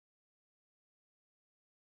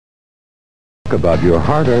about your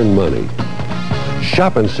hard-earned money.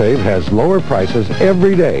 Shop and Save has lower prices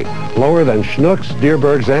every day, lower than Schnucks,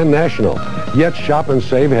 Deerbergs, and National. Yet Shop and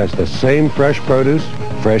Save has the same fresh produce,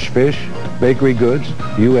 fresh fish, bakery goods,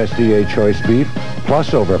 USDA choice beef,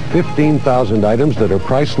 plus over 15,000 items that are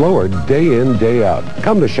priced lower day in, day out.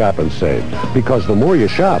 Come to Shop and Save, because the more you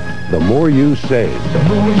shop, the more you save. The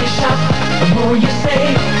more you shop, the more you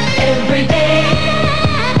save every day.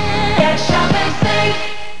 At Shop and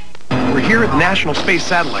Save. We're here at the National Space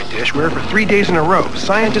Satellite Dish, where for 3 days in a row,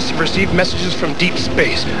 scientists have received messages from deep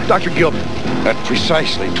space. Dr. Gilbert. At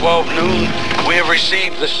precisely 12 noon, we have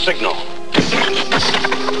received the signal.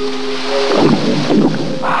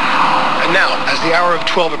 And now, as the hour of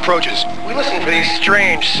 12 approaches, we listen for these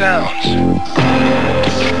strange sounds.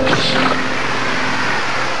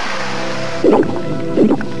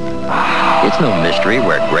 It's no mystery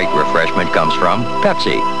where great refreshment comes from.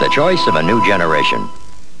 Pepsi, the choice of a new generation.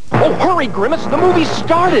 Oh, hurry, Grimace! The movie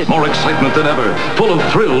started! More excitement than ever, full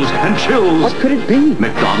of thrills and chills. What could it be?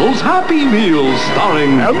 McDonald's Happy Meals,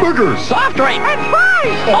 starring hamburgers, Soft drink, and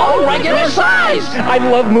fries! All regular size! I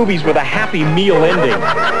love movies with a happy meal ending.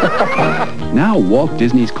 Now Walt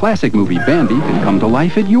Disney's classic movie Bambi can come to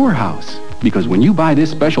life at your house. Because when you buy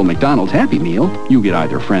this special McDonald's Happy Meal, you get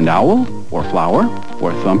either Friend Owl, or Flower,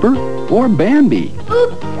 or Thumper, or Bambi.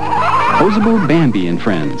 Posable Bambi and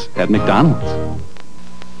Friends at McDonald's.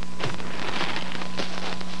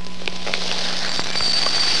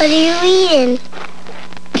 What are you eating?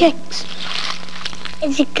 Kicks.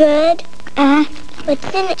 Is it good? Uh-huh.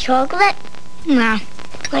 What's in it? Chocolate? No.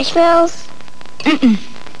 Marshmallows? Mm-mm.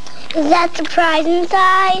 Is that surprise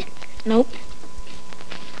inside? Nope.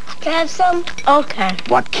 Can I have some? Okay.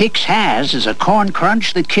 What Kix has is a corn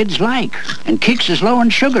crunch that kids like. And Kix is low in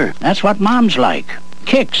sugar. That's what moms like.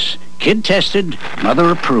 Kix. Kid tested, mother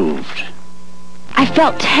approved. I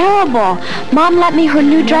felt terrible. Mom lent me her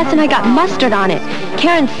new dress and I got mustard on it.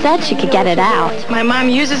 Karen said she could get it out. My mom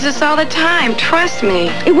uses this all the time, trust me.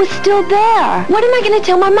 It was still there. What am I going to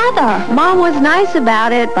tell my mother? Mom was nice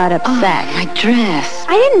about it, but upset. Oh, my dress.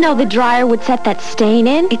 I didn't know the dryer would set that stain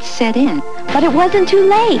in. It set in. But it wasn't too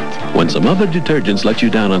late. When some other detergents let you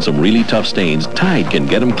down on some really tough stains, Tide can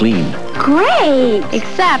get them clean. Great!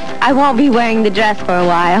 Except I won't be wearing the dress for a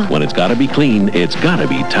while. When it's got to be clean, it's got to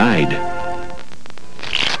be Tide.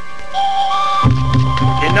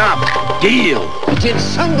 Enough. Deal. Did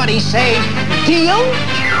somebody say deal?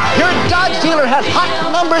 Your Dodge dealer has hot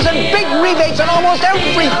numbers and big rebates on almost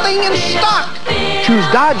everything in stock. Choose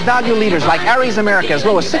Dodge value leaders like Aries America as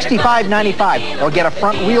low as $65.95 or get a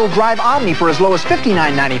front-wheel drive Omni for as low as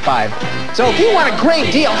 $59.95. So if you want a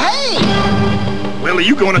great deal, hey! Well, are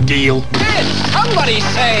you going to deal? Did somebody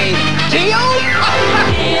say deal?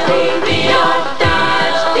 Deal,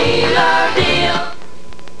 Dodge dealer, deal.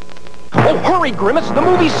 Oh, hurry, Grimace! The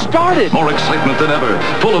movie started! More excitement than ever,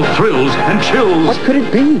 full of thrills and chills. What could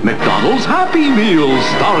it be? McDonald's Happy Meals,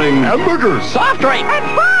 starring hamburgers, Soft drink, and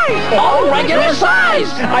fries! All regular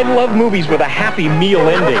size! I love movies with a happy meal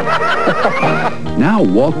ending. Now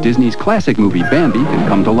Walt Disney's classic movie Bambi can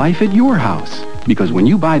come to life at your house. Because when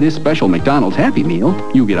you buy this special McDonald's Happy Meal,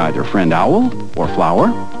 you get either Friend Owl, or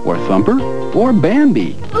Flower, or Thumper, or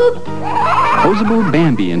Bambi. Posable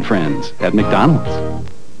Bambi and Friends at McDonald's.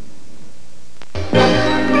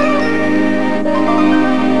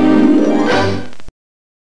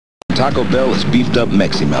 Taco Bell has beefed up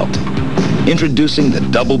Mexi Melt. Introducing the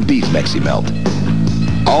Double Beef Mexi Melt.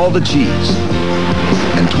 All the cheese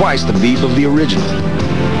and twice the beef of the original.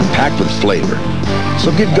 Packed with flavor.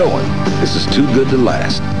 So get going. This is too good to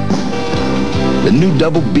last. The new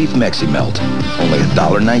Double Beef Mexi Melt. Only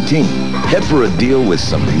 $1.19. Head for a deal with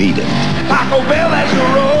some meat in it. Taco Bell has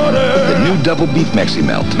your order. The new Double Beef Mexi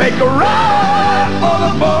Melt. Make a run for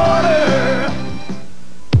the border.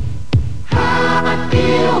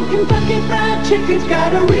 Kentucky Fried Chicken's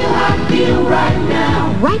got a real hot deal right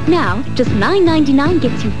now. Right now, just $9.99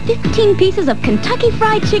 gets you 15 pieces of Kentucky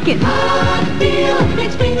Fried Chicken. Hot deal,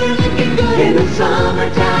 makes fingers looking good in the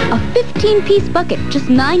summertime. A 15-piece bucket, just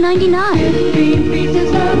 $9.99. 15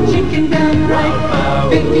 pieces of chicken done right.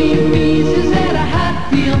 15 pieces at a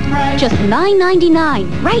hot deal price. Just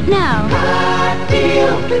 $9.99 right now. Hot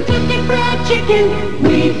deal, Kentucky Fried Chicken.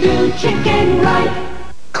 We do chicken right.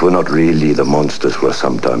 We're not really the monsters we're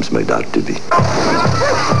sometimes made out to be.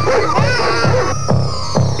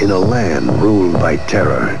 In a land ruled by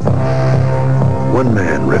terror, one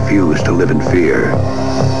man refused to live in fear,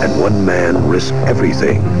 and one man risked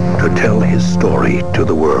everything to tell his story to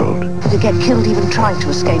the world. You get killed even trying to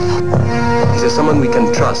escape. Is there someone we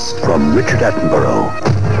can trust? From Richard Attenborough,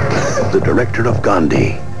 the director of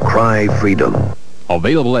Gandhi, Cry Freedom.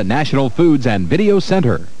 Available at National Foods and Video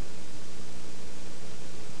Center.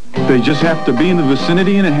 They just have to be in the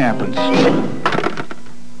vicinity and it happens.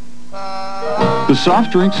 The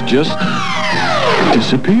soft drinks just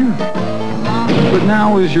disappear. But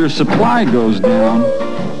now as your supply goes down,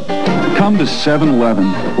 come to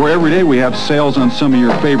 7-Eleven, where every day we have sales on some of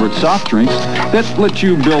your favorite soft drinks that let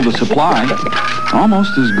you build a supply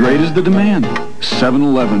almost as great as the demand.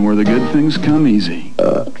 7-Eleven, where the good things come easy.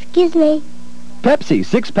 Excuse me. Pepsi,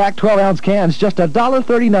 6-pack, 12-ounce cans, just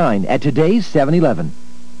 $1.39 at today's 7-Eleven.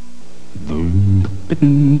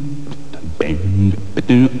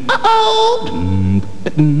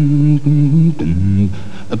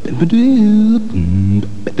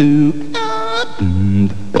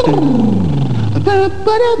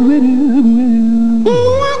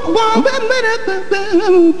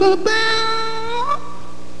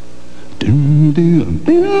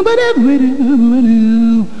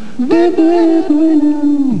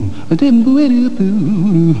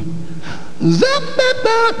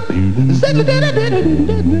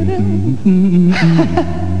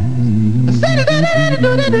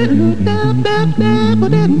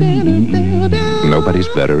 Nobody's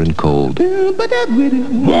better in cold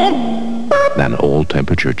than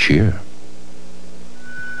all-temperature cheer.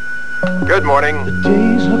 Good morning. The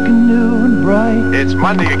day's looking new and bright. It's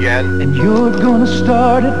Monday again. And you're gonna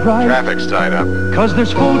start it right. Traffic's tied up. 'Cause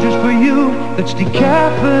there's Folgers for you that's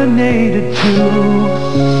decaffeinated too.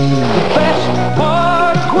 The best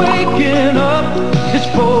part of waking up is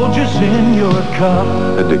Folgers in your cup.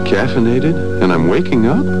 Decaffeinated? And I'm waking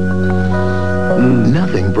up?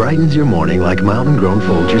 Nothing brightens your morning like mountain-grown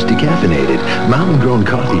Folgers decaffeinated. Mountain-grown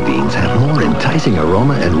coffee beans have more enticing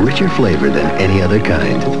aroma and richer flavor than any other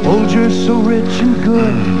kind. Folgers so rich and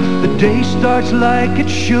good, the day starts like it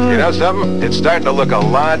should. You know something? It's starting to look a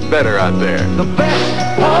lot better out there. The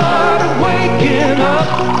best part of waking up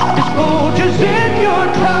is Folgers in your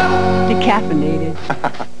cup. Decaffeinated.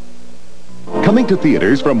 Coming to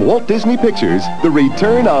theaters from Walt Disney Pictures, the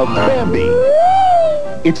return of Bambi.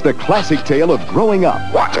 It's the classic tale of growing up.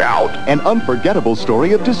 Watch out! An unforgettable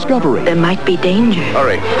story of discovery. There might be danger.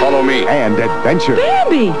 Hurry, follow me. And adventure.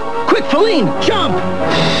 Bambi! Quick, Feline, jump!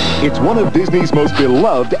 It's one of Disney's most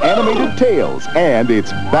beloved animated tales, and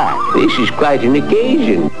it's back. This is quite an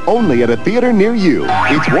occasion. Only at a theater near you.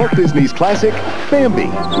 It's Walt Disney's classic,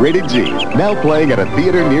 Bambi, rated G. Now playing at a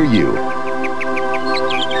theater near you.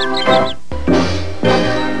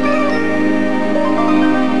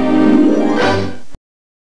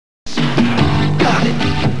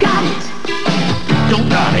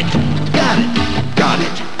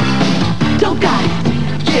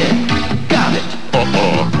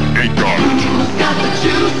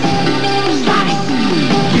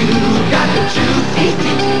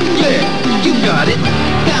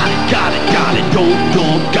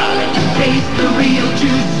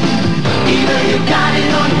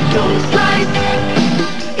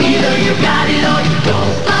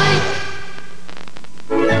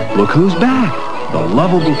 Look who's back! The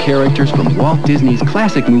lovable characters from Walt Disney's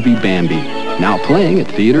classic movie Bambi, now playing at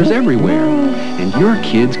theaters everywhere. And your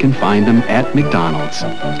kids can find them at McDonald's.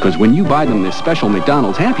 Because when you buy them this special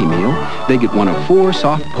McDonald's Happy Meal, they get one of 4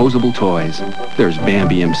 soft posable toys. There's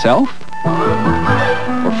Bambi himself,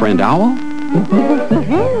 or Friend Owl,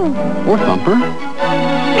 or Thumper,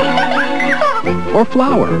 or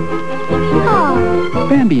Flower.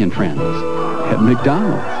 Bambi and Friends at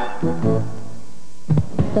McDonald's.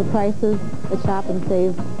 The prices at Shop and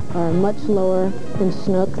Save are much lower than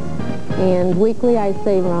Schnucks, and weekly I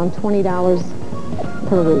save around $20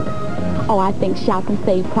 per week. Oh, I think Shop and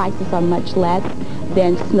Save prices are much less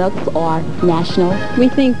than Schnucks or National. We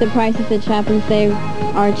think the prices at Shop and Save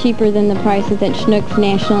are cheaper than the prices at Schnucks,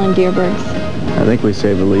 National, and Deerberg's. I think we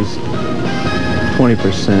save at least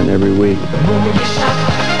 20% every week. The more you shop,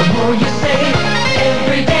 the more you save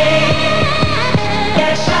every day.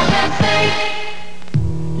 Yeah, Shop and Save.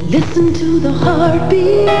 Listen to the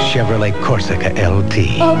heartbeat Chevrolet Corsica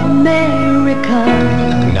LT. of America.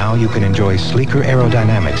 Now you can enjoy sleeker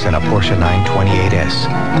aerodynamics in a Porsche 928S,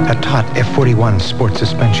 a taut F41 sport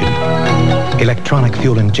suspension, electronic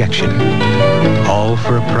fuel injection, all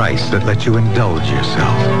for a price that lets you indulge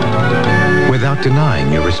yourself without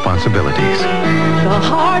denying your responsibilities. The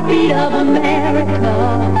heartbeat of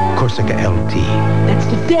America. Corsica LT. That's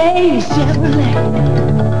today's Chevrolet.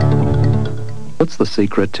 What's the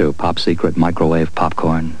secret to Pop Secret microwave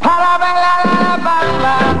popcorn?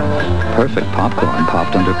 Perfect popcorn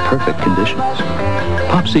popped under perfect conditions.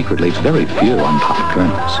 Pop Secret leaves very few unpopped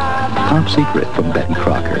kernels. Pop Secret from Betty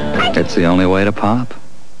Crocker. It's the only way to pop.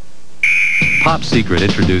 Pop Secret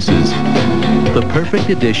introduces the perfect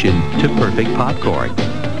addition to perfect popcorn.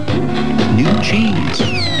 New cheese.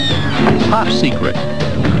 Pop Secret.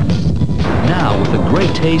 Now with a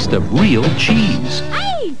great taste of real cheese.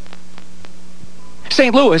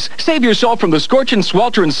 St. Louis, save yourself from the scorching,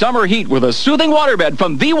 sweltering summer heat with a soothing waterbed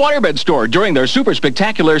from The Waterbed Store during their super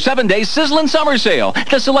spectacular 7-day sizzling summer sale.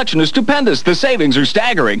 The selection is stupendous. The savings are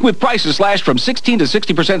staggering, with prices slashed from 16 to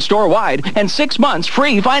 60% store-wide and 6 months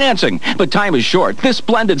free financing. But time is short. This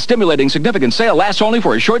splendid, stimulating, significant sale lasts only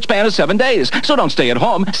for a short span of 7 days. So don't stay at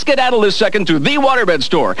home. Skedaddle this second to The Waterbed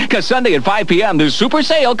Store, because Sunday at 5 p.m. this super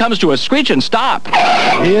sale comes to a screeching stop.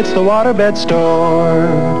 It's the Waterbed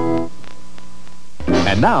Store.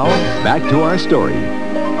 And now, back to our story.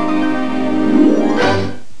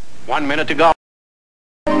 1 minute to go.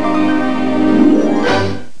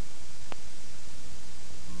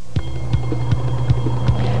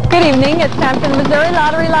 Good evening. It's time for the Missouri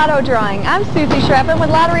Lottery Lotto Drawing. I'm Susie Schreppen with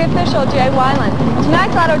lottery official Jay Weiland.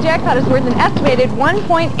 Tonight's Lotto jackpot is worth an estimated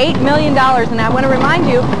 $1.8 million, and I want to remind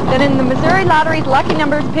you that in the Missouri Lottery's Lucky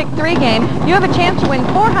Numbers Pick 3 game, you have a chance to win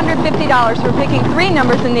 $450 for picking 3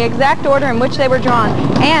 numbers in the exact order in which they were drawn,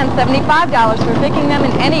 and $75 for picking them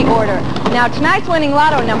in any order. Now, tonight's winning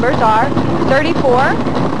lotto numbers are 34,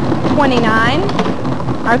 29.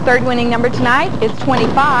 Our third winning number tonight is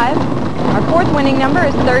 25. Our fourth winning number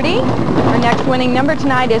is 30. Our next winning number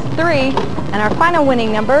tonight is 3. And our final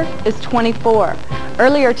winning number is 24.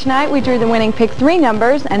 Earlier tonight, we drew the winning Pick 3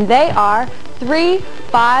 numbers, and they are 3,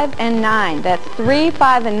 5, and 9. That's 3,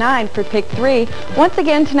 5, and 9 for Pick 3. Once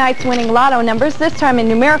again, tonight's winning lotto numbers, this time in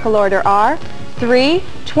numerical order, are 3,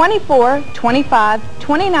 24, 25,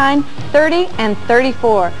 29, 30, and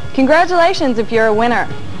 34. Congratulations if you're a winner.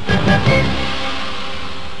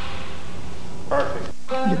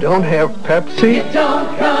 You don't have Pepsi? It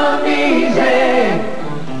don't come easy.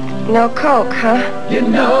 No Coke, huh? You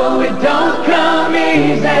know it don't come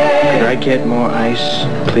easy. Could I get more ice,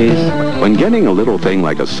 please? When getting a little thing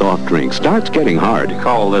like a soft drink starts getting hard,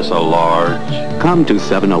 Call this a large. come to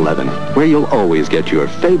 7-Eleven, where you'll always get your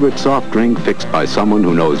favorite soft drink fixed by someone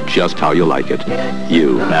who knows just how you like it.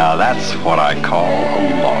 You. Now that's what I call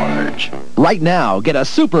a large. Right now, get a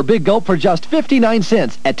super big gulp for just 59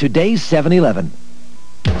 cents at today's 7-Eleven.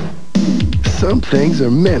 Some things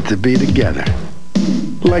are meant to be together.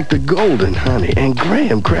 Like the golden honey and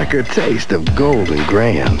graham cracker taste of Golden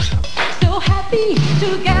Grahams. So happy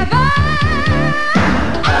together.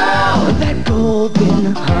 Oh, that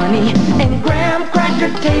golden honey and graham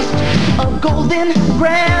cracker taste of Golden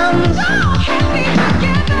Grahams. So happy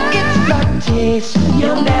together. It's the taste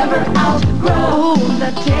you'll never outgrow.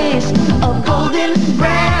 The taste of Golden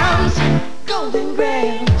Grahams. Golden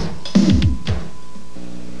Grahams.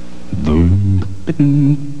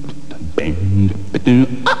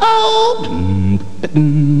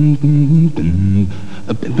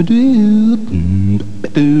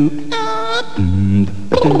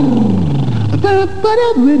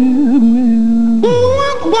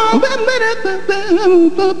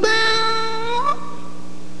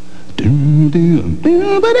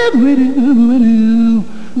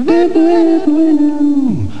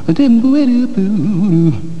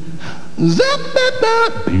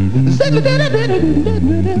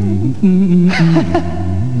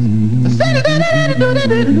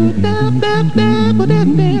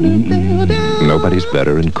 Nobody's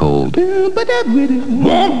better in cold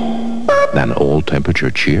than old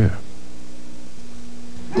temperature cheer.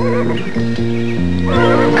 Good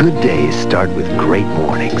days start with great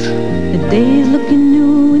mornings. The day's looking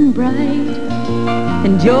new and bright,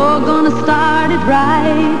 and you're gonna start it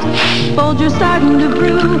right. Folgers starting to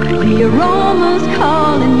brew, the aroma's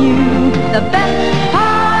calling you. The best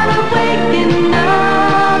part of waking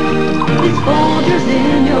up is Folgers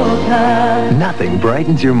in your cup. Nothing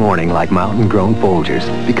brightens your morning like mountain-grown Folgers,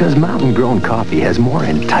 because mountain-grown coffee has more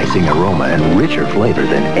enticing aroma and richer flavor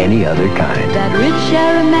than any other kind. That rich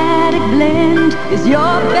aromatic blend is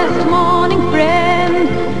your best morning friend.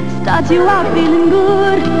 Starts you out feeling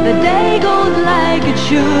good, the day goes like it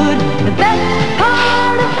should. The best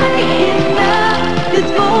part of waking up is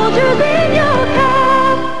Folgers in your cup.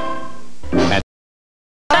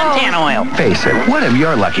 Suntan oil. Face it, what have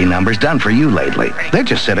your lucky numbers done for you lately? They're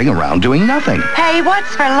just sitting around doing nothing. Hey,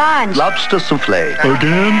 what's for lunch? Lobster souffle.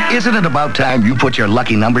 Again? Isn't it about time you put your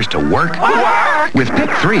lucky numbers to work? Work? With Pick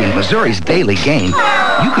 3, Missouri's daily game,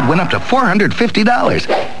 you could win up to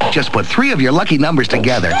 $450. Just put 3 of your lucky numbers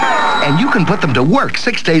together, and you can put them to work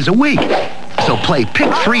 6 days a week. So play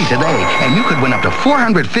Pick 3 today, and you could win up to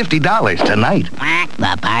 $450 tonight.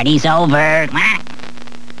 The party's over.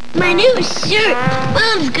 My new shirt.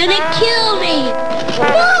 Mom's gonna kill me.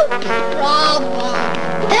 No problem.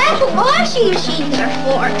 That's what washing machines are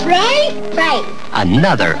for, right? Right.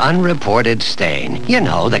 Another unreported stain. You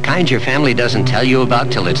know, the kind your family doesn't tell you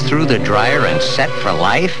about till it's through the dryer and set for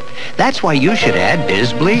life. That's why you should add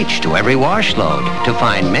Biz Bleach to every wash load to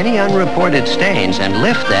find many unreported stains and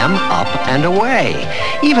lift them up and away.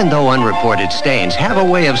 Even though unreported stains have a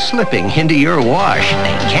way of slipping into your wash,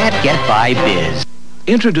 they can't get by Biz.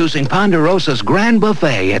 Introducing Ponderosa's Grand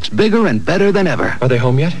Buffet. It's bigger and better than ever. Are they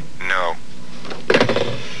home yet? No.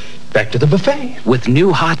 Back to the buffet. With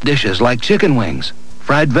new hot dishes like chicken wings,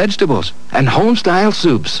 fried vegetables, and home-style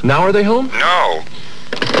soups. Now are they home? No.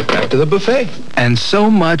 Back to the buffet. And so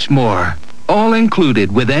much more. All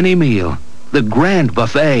included with any meal. The Grand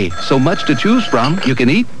Buffet. So much to choose from, you can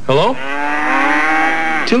eat. Hello?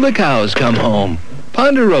 Till the cows come home.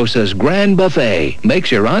 Ponderosa's Grand Buffet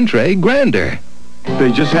makes your entree grander.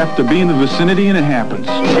 They just have to be in the vicinity and it happens.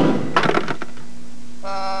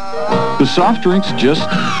 The soft drinks just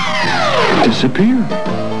disappear.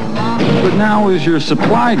 But now as your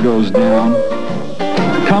supply goes down,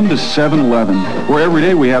 come to 7-Eleven, where every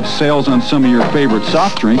day we have sales on some of your favorite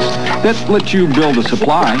soft drinks that let you build a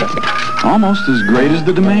supply almost as great as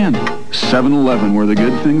the demand. 7-Eleven, where the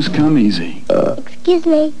good things come easy. Excuse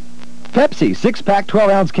me. Pepsi 6-pack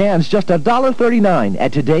 12-ounce cans, just $1.39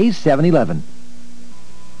 at today's 7-Eleven.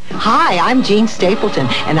 Hi, I'm Jean Stapleton,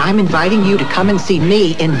 and I'm inviting you to come and see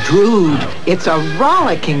me in Drood. It's a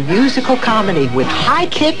rollicking musical comedy with high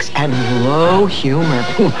kicks and low humor.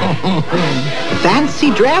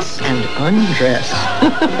 Fancy dress and undress.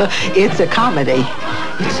 It's a comedy.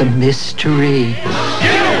 It's a mystery.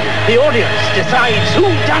 The audience decides who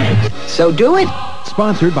done it. So do it.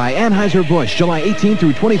 Sponsored by Anheuser-Busch, July 18th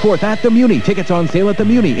through 24th at the Muni. Tickets on sale at the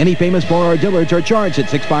Muni. Any famous bar or dealers are charged at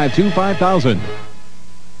 652-5000.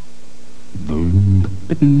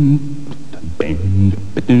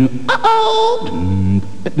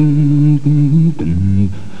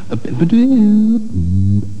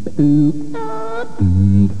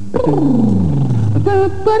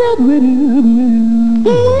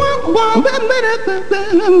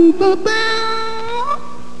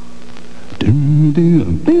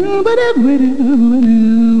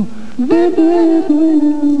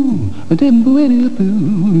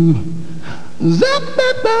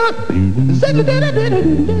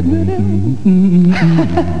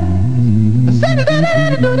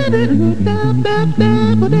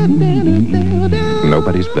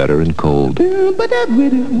 Nobody's better in cold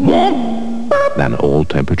than old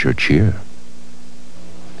temperature cheer.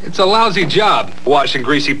 It's a lousy job, washing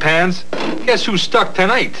greasy pans. Guess who's stuck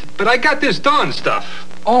tonight? But I got this Dawn stuff.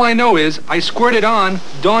 All I know is I squirt it on,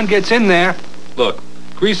 Dawn gets in there. Look,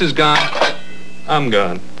 grease is gone. I'm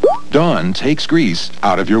gone. Dawn takes grease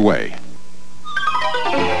out of your way.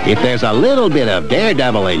 If there's a little bit of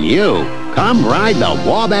daredevil in you, come ride the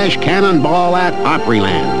Wabash Cannonball at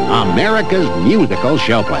Opryland, America's musical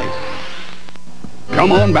showplace.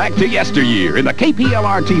 Come on back to yesteryear in the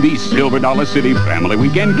KPLR TV Silver Dollar City Family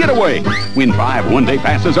Weekend Getaway. Win 5 one-day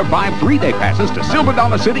passes or 5 three-day passes to Silver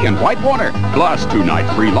Dollar City and Whitewater. Plus 2 nights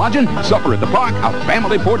free lodging, supper at the park, a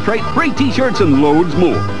family portrait, free t-shirts, and loads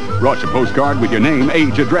more. Rush a postcard with your name,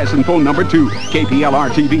 age, address, and phone number to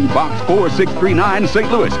KPLR TV Box 4639, St.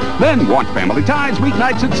 Louis. Then watch Family Ties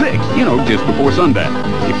weeknights at 6, just before sundown.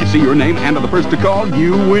 If you see your name and are the first to call,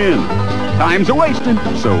 you win. Time's a-wasting,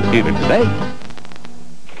 so enter today.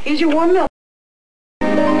 Here's your warm milk.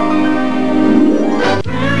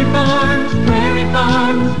 Prairie Farms, Prairie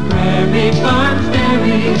Farms, Prairie Farms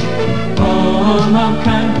Dairy. Home of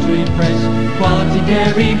country fresh, quality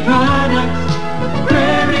dairy products.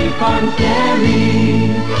 Prairie Farms Dairy.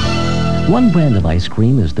 One brand of ice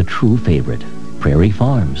cream is the true favorite. Prairie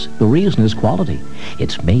Farms. The reason is quality.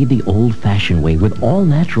 It's made the old-fashioned way with all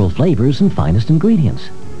natural flavors and finest ingredients.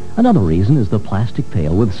 Another reason is the plastic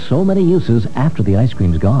pail with so many uses after the ice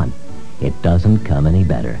cream's gone. It doesn't come any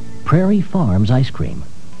better. Prairie Farms ice cream.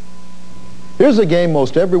 Here's a game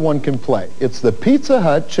most everyone can play. It's the Pizza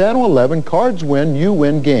Hut Channel 11 Cards Win, You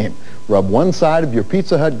Win game. Rub one side of your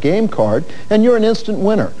Pizza Hut game card and you're an instant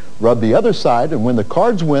winner. Rub the other side and when the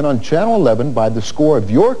cards win on Channel 11 by the score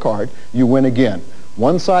of your card, you win again.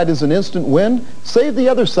 One side is an instant win. Save the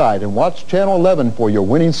other side and watch Channel 11 for your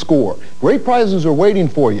winning score. Great prizes are waiting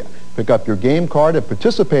for you. Pick up your game card at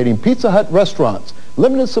participating Pizza Hut restaurants.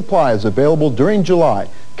 Limited supply is available during July.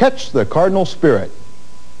 Catch the Cardinal spirit.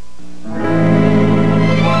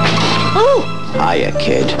 Oh! Hiya,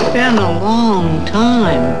 kid. Been a long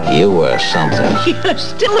time. You were something. You're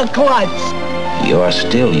still a klutz. You're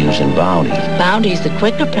still using Bounty. Bounty's the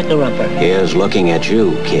quicker picker-upper. Here's looking at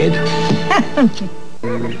you, kid.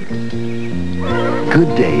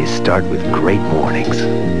 Good days start with great mornings.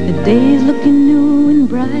 The day's looking new and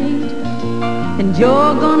bright, and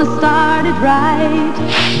you're gonna start it right.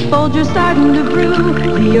 Folgers starting to brew,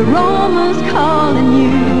 the aroma's calling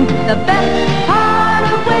you. The best part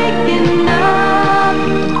of waking up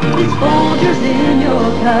is Folgers in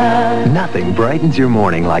your cup. Nothing brightens your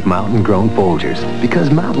morning like Mountain Grown Folgers, because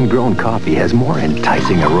Mountain Grown coffee has more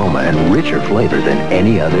enticing aroma and richer flavor than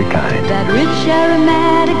any other kind. That rich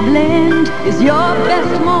aromatic blend is your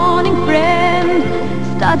best morning friend.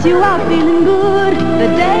 Starts you out feeling good, the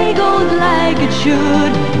day goes like it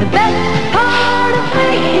should. The best part of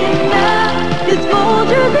waking up is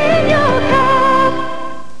Folgers in your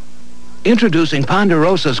cup. Introducing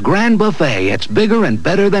Ponderosa's Grand Buffet. It's bigger and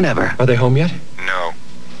better than ever. Are they home yet? No.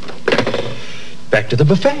 Back to the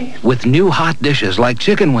buffet. With new hot dishes like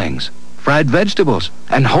chicken wings, fried vegetables,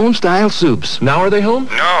 and home-style soups. Now are they home?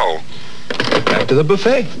 No. Back to the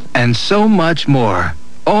buffet. And so much more.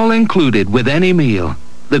 All included with any meal.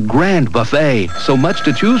 The Grand Buffet. So much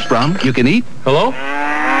to choose from, you can eat. Hello?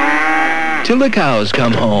 Till the cows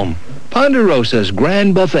come home. Ponderosa's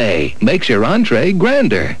Grand Buffet makes your entree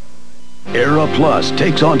grander. Era Plus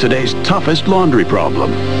takes on today's toughest laundry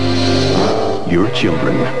problem. Your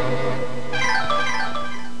children.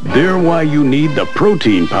 They're why you need the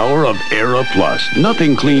protein power of Era Plus.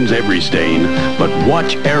 Nothing cleans every stain, but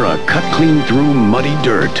watch Era cut clean through muddy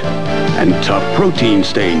dirt and tough protein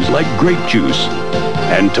stains like grape juice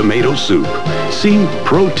and tomato soup. See,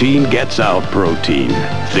 protein gets out protein.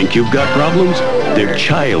 Think you've got problems? They're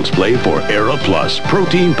child's play for Era Plus.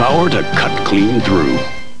 Protein power to cut clean through.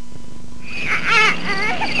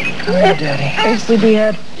 Come here, Daddy. Hey,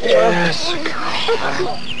 sleepyhead. Yes.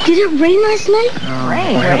 Did it rain last night?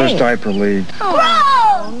 Heather's diaper leaked.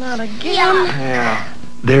 Oh, not again. Yeah.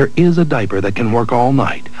 There is a diaper that can work all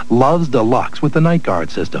night. Love's Deluxe with the Night Guard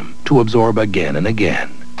system to absorb again and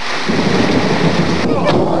again.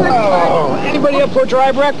 Oh, anybody up for a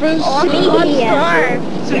dry breakfast? Oh,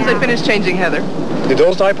 As soon as I finish changing Heather. Did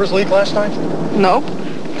those diapers leak last night? Nope.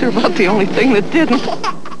 They're about the only thing that didn't.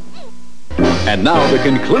 And now the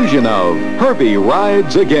conclusion of Herbie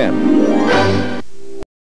Rides Again.